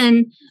walking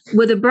in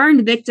with a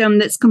burned victim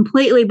that's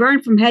completely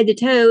burned from head to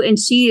toe, and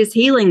she is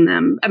healing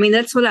them. I mean,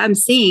 that's what I'm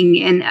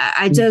seeing. And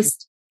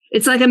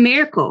it's like a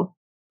miracle.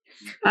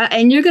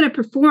 And you're going to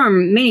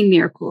perform many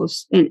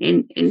miracles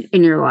in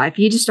your life.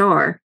 You just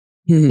are.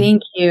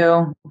 Thank you.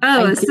 Oh,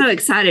 I'm so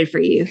excited for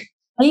you.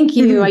 Thank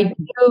you. I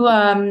do.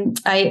 I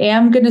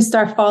am going to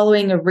start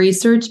following a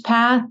research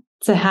path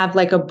to have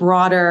like a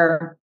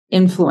broader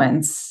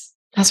influence.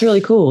 That's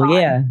really cool.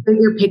 Yeah.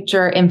 Bigger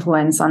picture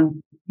influence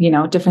on,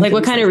 different like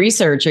what kind of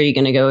research are you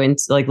going to go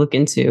into, look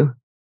into?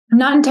 I'm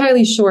not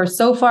entirely sure.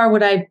 So far,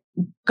 what I've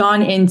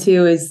gone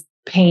into is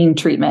pain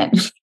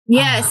treatment.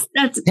 Yes,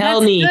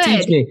 Tell me,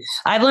 teach me.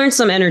 I've learned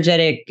some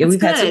energetic.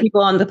 We've had some people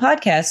on the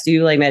podcast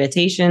do like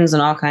meditations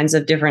and all kinds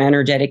of different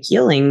energetic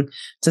healing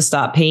to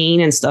stop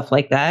pain and stuff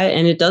like that,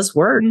 and it does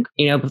work.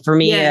 But for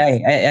me,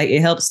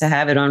 it helps to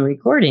have it on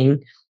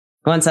recording.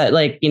 Once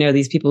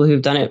these people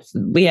who've done it,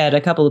 we had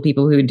a couple of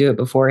people who do it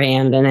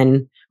beforehand, and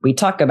then we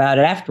talk about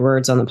it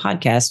afterwards on the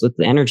podcast with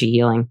the energy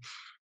healing.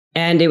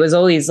 And it was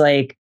always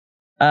like,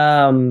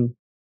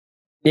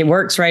 it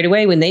works right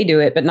away when they do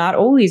it, but not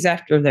always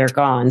after they're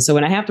gone. So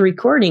when I have the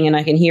recording and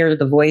I can hear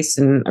the voice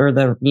or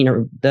the,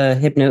 the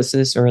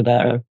hypnosis or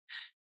the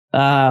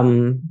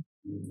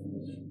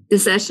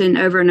session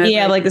over and over.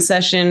 Yeah, like the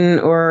session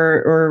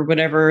or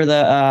whatever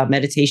the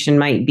meditation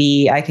might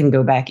be, I can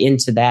go back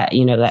into that,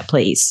 that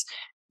place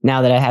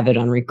now that I have it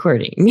on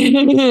recording.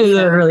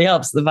 It really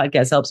helps. The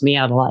podcast helps me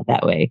out a lot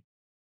that way.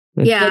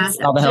 Yeah.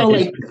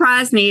 What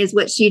surprised me is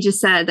what she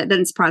just said. That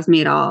doesn't surprise me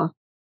at all.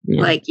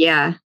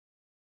 Yeah.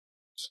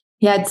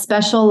 Yeah, it's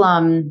special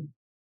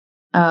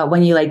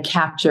when you like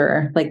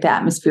capture like the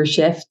atmosphere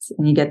shift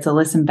and you get to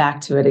listen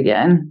back to it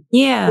again.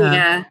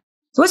 Yeah.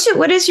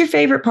 What is your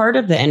favorite part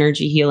of the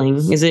energy healing?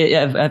 Is it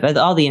of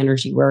all the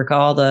energy work,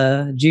 all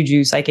the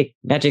juju, psychic,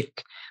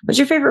 magic? What's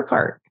your favorite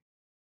part?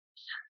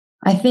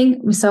 I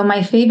think so.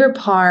 My favorite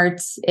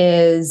part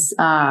is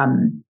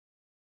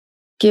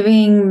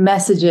giving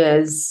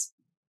messages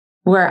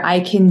where I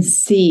can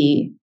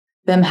see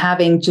them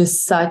having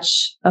just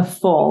such a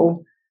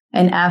full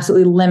and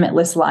absolutely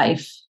limitless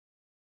life,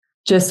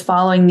 just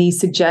following these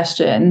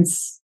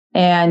suggestions,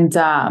 and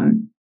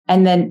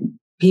then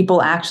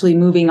people actually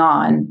moving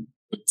on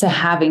to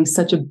having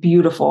such a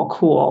beautiful,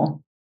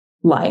 cool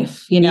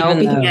life,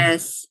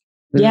 Yes.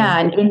 Yeah.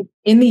 And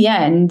in the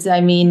end, I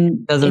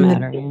mean, doesn't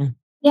matter.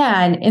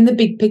 And in the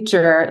big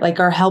picture, like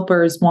our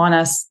helpers want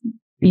us,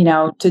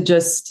 to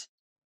just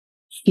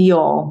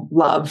feel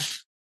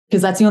love,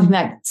 because that's the only thing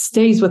that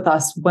stays with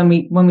us when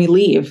we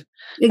leave.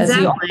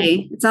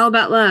 Exactly. It's all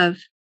about love.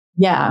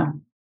 Yeah.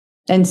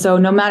 And so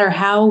no matter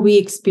how we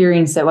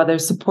experience it, whether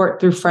support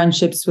through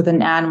friendships with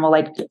an animal,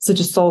 like such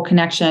a soul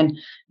connection,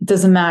 it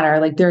doesn't matter.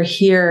 Like they're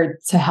here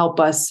to help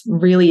us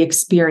really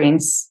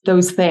experience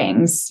those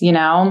things,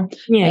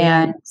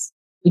 and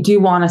we do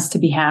want us to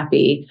be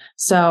happy.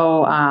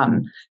 So,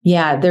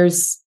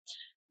 there's,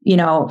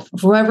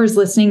 whoever's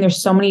listening,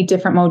 there's so many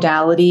different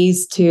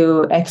modalities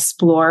to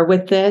explore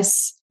with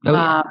this.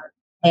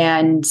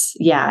 And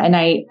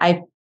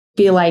I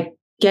feel like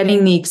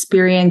getting the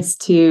experience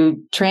to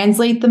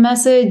translate the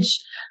message,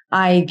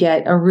 I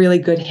get a really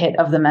good hit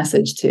of the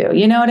message too.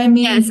 You know what I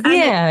mean? Yes.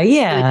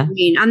 Yeah.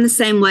 I'm the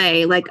same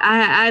way. Like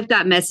I've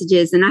got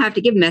messages and I have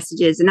to give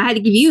messages, and I had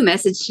to give you a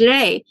message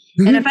today.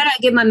 Mm-hmm. And if I don't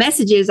give my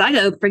messages, I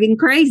go freaking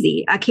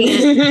crazy. I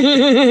can't,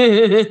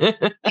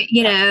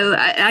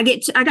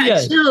 I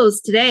got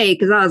chills today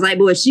because I was like,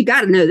 boy, she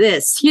got to know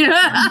this,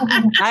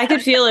 I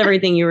could feel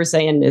everything you were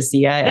saying,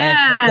 Misty.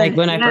 I like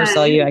when I first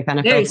saw you, I kind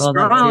of felt all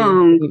that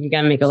too. You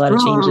got to make a lot of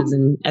changes.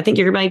 And I think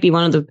you might be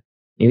one of the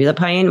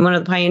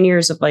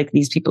pioneers of like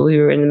these people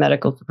who are in the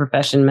medical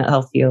profession, mental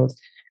health field,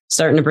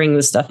 starting to bring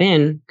this stuff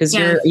in, because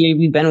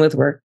you've been with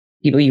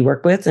people you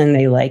work with and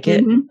they like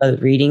it,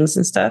 readings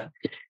and stuff.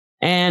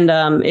 And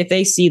if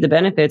they see the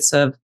benefits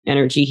of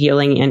energy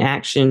healing and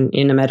action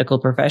in a medical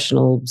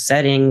professional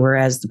setting,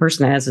 whereas the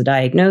person has a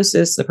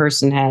diagnosis, the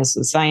person has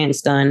the science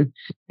done,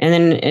 and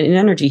then an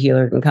energy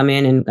healer can come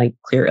in and like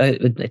clear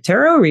a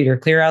tarot reader,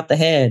 clear out the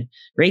head,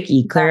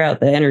 Reiki, clear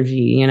out the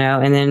energy,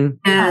 and then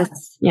all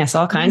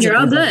kinds of. You're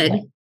all good.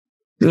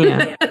 Like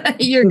yeah,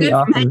 you're good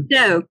for my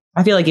show.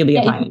 I feel like you'll be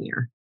a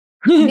pioneer.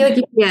 I feel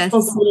like yes.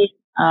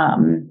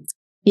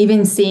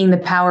 Even seeing the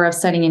power of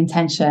setting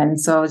intention.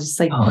 So just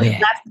like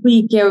last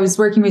week, I was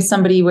working with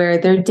somebody where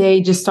their day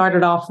just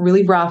started off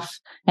really rough,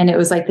 and it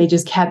was like they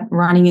just kept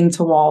running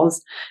into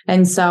walls.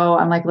 And so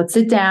I'm like, let's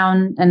sit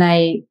down. And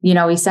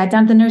we sat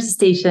down at the nurse's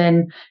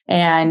station,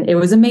 and it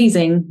was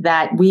amazing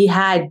that we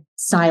had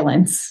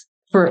silence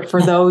for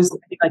those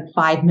like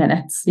 5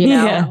 minutes,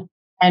 and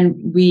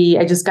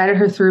I just guided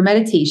her through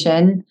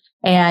meditation.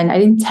 And I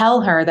didn't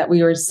tell her that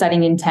we were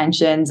setting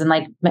intentions and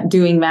like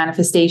doing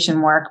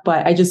manifestation work,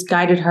 but I just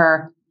guided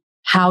her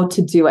how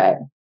to do it.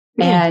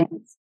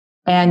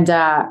 And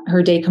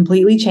her day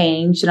completely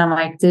changed. And I'm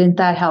like, didn't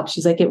that help?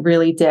 She's like, it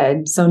really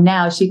did. So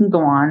now she can go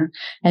on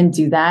and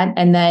do that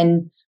and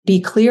then be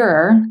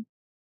clearer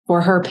for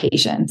her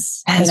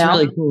patients. That's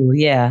really cool.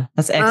 Yeah.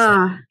 That's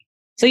excellent.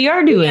 So you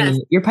are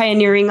you're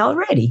pioneering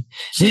already.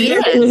 She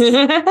is.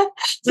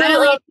 Not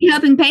only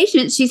helping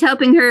patients, she's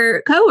helping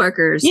her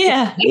coworkers.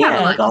 Yeah. They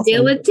have a lot to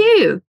deal with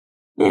too.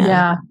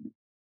 Yeah.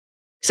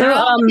 So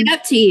looking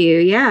up to you.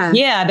 Yeah.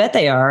 Yeah, I bet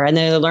they are. And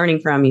they're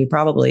learning from you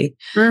probably.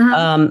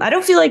 I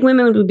don't feel like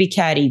women would be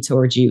catty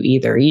towards you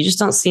either. You just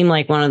don't seem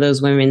like one of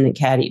those women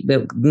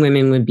that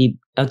women would be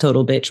a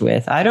total bitch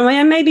with.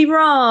 I may be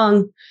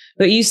wrong.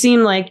 But you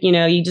seem like,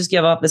 you just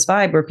give off this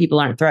vibe where people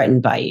aren't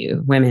threatened by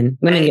you. Women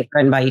get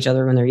threatened by each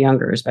other when they're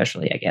younger,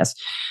 especially, I guess.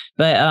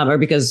 But, or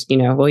because, we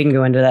can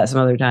go into that some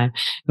other time,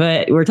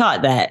 but we're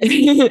taught that.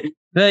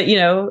 But,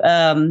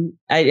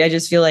 I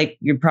just feel like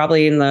you're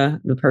probably in the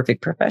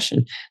perfect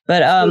profession.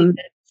 But I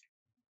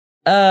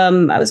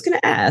was going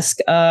to ask,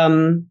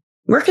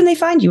 where can they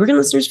find you? Where can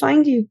listeners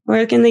find you?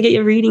 Where can they get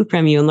your reading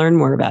from you and learn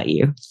more about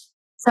you?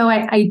 So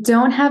I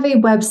don't have a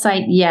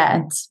website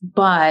yet,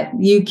 but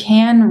you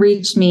can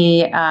reach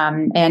me.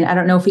 And I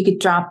don't know if we could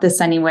drop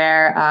this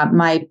anywhere.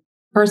 My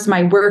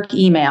work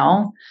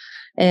email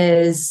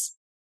is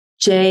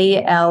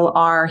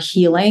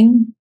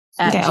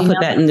jlrhealing@gmail.com. Okay, I'll put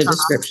that in the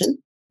description.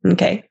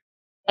 Okay.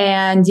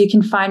 And you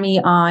can find me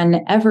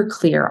on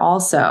Everclear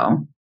also.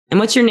 And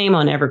what's your name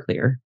on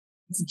Everclear?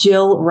 It's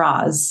Jill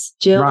Roz.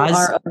 Jill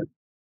Roz?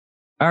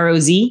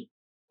 R-O-Z?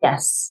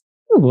 Yes.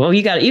 Ooh, well,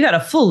 you got a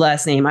full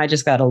last name. I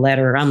just got a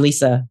letter. I'm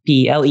Lisa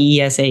P.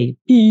 L-E-S-A.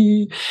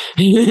 P.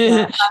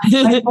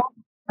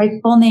 My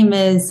full name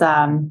is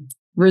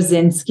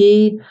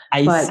Rosinski.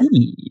 I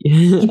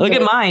see. Look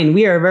at mine.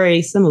 We are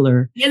very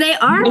similar. Yeah, they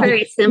are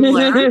very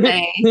similar, aren't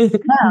they?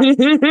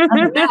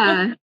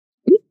 Yeah.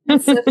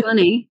 That's so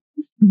funny.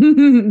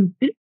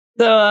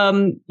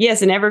 So,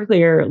 yes, and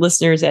Everclear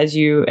listeners,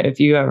 if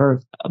you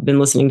ever been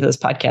listening to this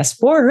podcast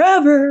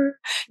forever,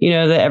 you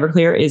know that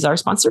Everclear is our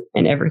sponsor,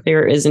 and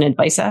Everclear is an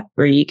advice app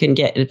where you can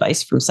get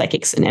advice from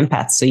psychics and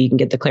empaths so you can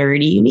get the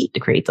clarity you need to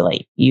create the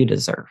life you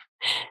deserve.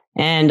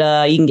 And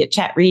you can get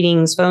chat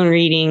readings, phone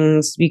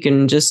readings. You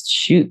can just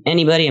shoot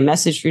anybody a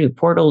message through the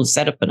portal to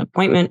set up an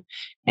appointment.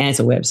 And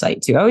it's a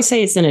website too. I always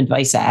say it's an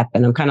advice app.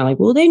 And I'm kind of like,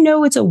 well, they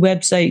know it's a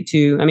website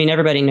too. I mean,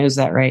 everybody knows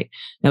that, right?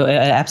 No,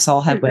 apps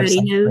all have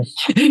websites.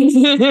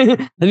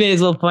 I may as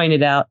well point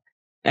it out.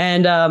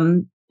 And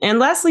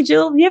lastly,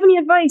 Jill, do you have any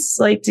advice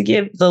like to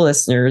give the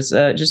listeners,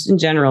 just in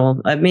general?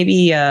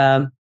 Maybe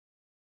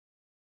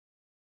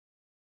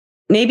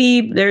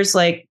there's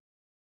like,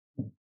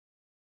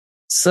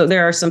 so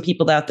there are some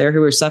people out there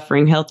who are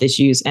suffering health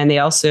issues, and they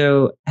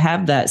also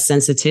have that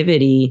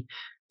sensitivity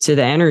to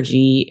the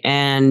energy,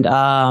 and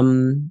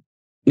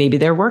maybe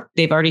their work,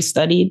 they've already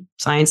studied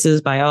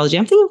sciences, biology.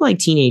 I'm thinking of like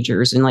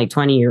teenagers and like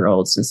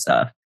 20-year-olds and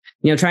stuff,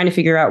 you know, trying to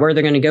figure out where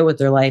they're going to go with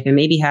their life and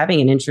maybe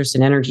having an interest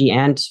in energy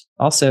and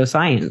also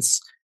science.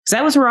 Because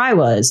that was where I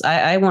was.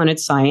 I wanted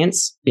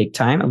science big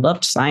time. I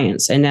loved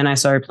science. And then I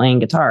started playing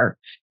guitar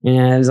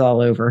and it was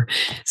all over.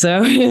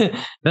 So,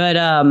 but,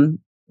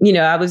 you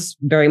know, I was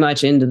very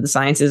much into the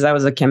sciences. I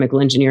was a chemical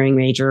engineering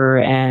major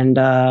and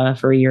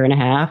for a year and a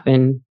half.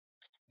 And,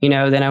 you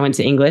know, then I went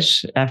to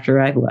English after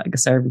I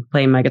started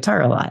playing my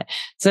guitar a lot.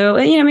 So,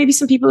 you know, maybe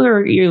some people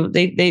are,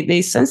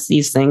 they sense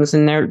these things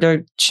and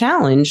they're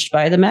challenged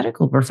by the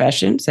medical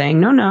profession saying,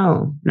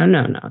 no,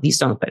 these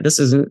don't, this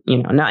isn't, you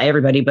know, not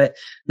everybody, but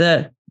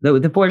the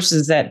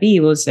forces that be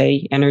will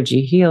say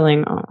energy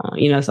healing,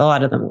 you know, so a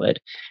lot of them would.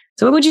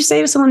 So what would you say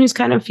to someone who's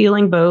kind of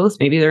feeling both?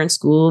 Maybe they're in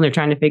school and they're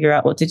trying to figure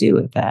out what to do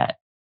with that.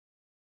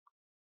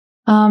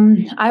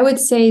 I would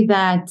say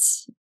that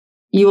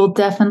you will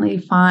definitely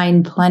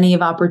find plenty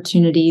of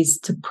opportunities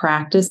to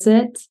practice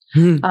it.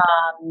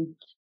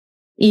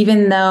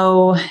 Even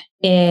though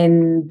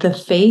in the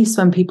face,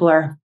 when people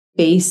are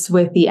faced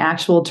with the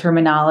actual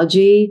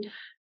terminology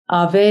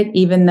of it,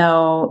 even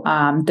though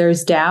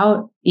there's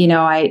doubt, you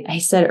know, I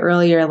said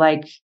earlier,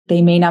 like,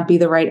 they may not be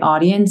the right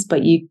audience,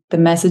 but the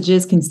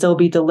messages can still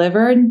be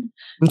delivered.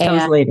 It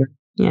comes later.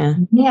 Yeah.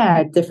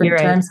 Yeah. Different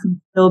terms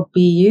can still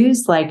be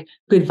used, like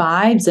good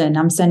vibes, and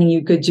I'm sending you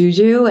good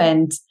juju,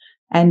 and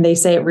they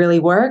say it really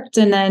worked.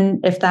 And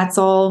then if that's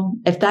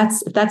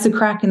a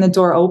crack in the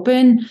door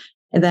open,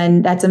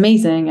 then that's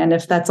amazing. And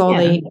if that's all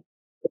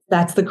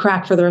that's the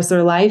crack for the rest of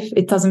their life,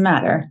 it doesn't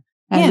matter.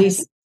 At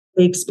least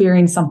they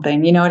experience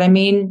something, you know what I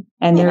mean?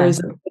 And there is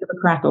a bit of a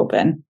crack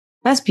open.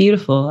 That's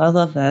beautiful. I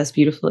love that. That's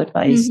beautiful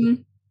advice.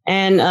 Mm-hmm.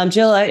 And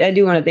Jill, I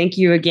do want to thank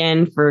you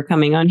again for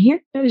coming on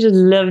here. I just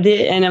loved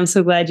it. And I'm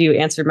so glad you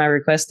answered my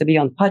request to be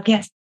on the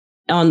podcast,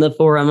 on the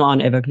forum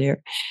on Everclear.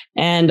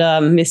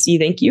 And Misty,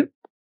 thank you.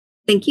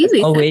 Thank you,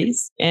 Lisa.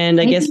 Always.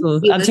 And I guess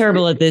I'm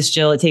terrible at this,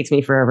 Jill. It takes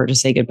me forever to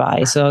say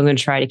goodbye. So I'm going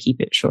to try to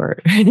keep it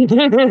short.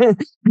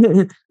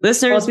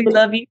 Listeners, we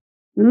love you.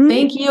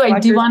 Thank you. I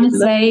do want to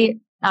say,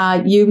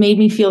 you made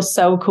me feel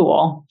so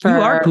cool. You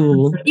are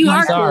cool. You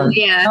are cool.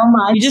 Yeah. So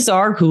much. You just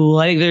are cool.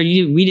 Like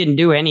we didn't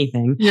do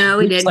anything. No,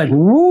 we didn't. Like,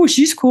 whoa,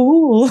 she's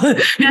cool. You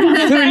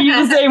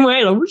the same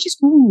way. Like, whoa, she's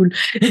cool.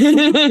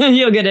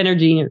 You'll get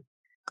energy and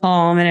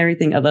calm and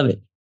everything. I love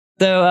it.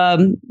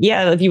 So,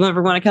 if you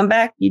ever want to come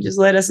back, you just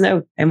let us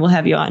know and we'll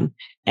have you on.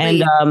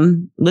 And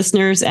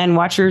listeners and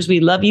watchers,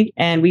 we love you.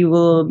 And we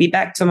will be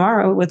back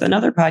tomorrow with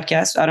another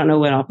podcast. I don't know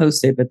when I'll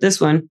post it, but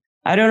this one,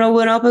 I don't know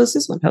when I'll post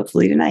this one.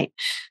 Hopefully tonight.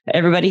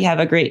 Everybody have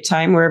a great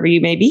time wherever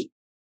you may be.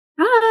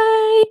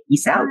 Bye.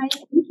 Peace out. Bye.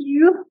 Thank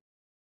you.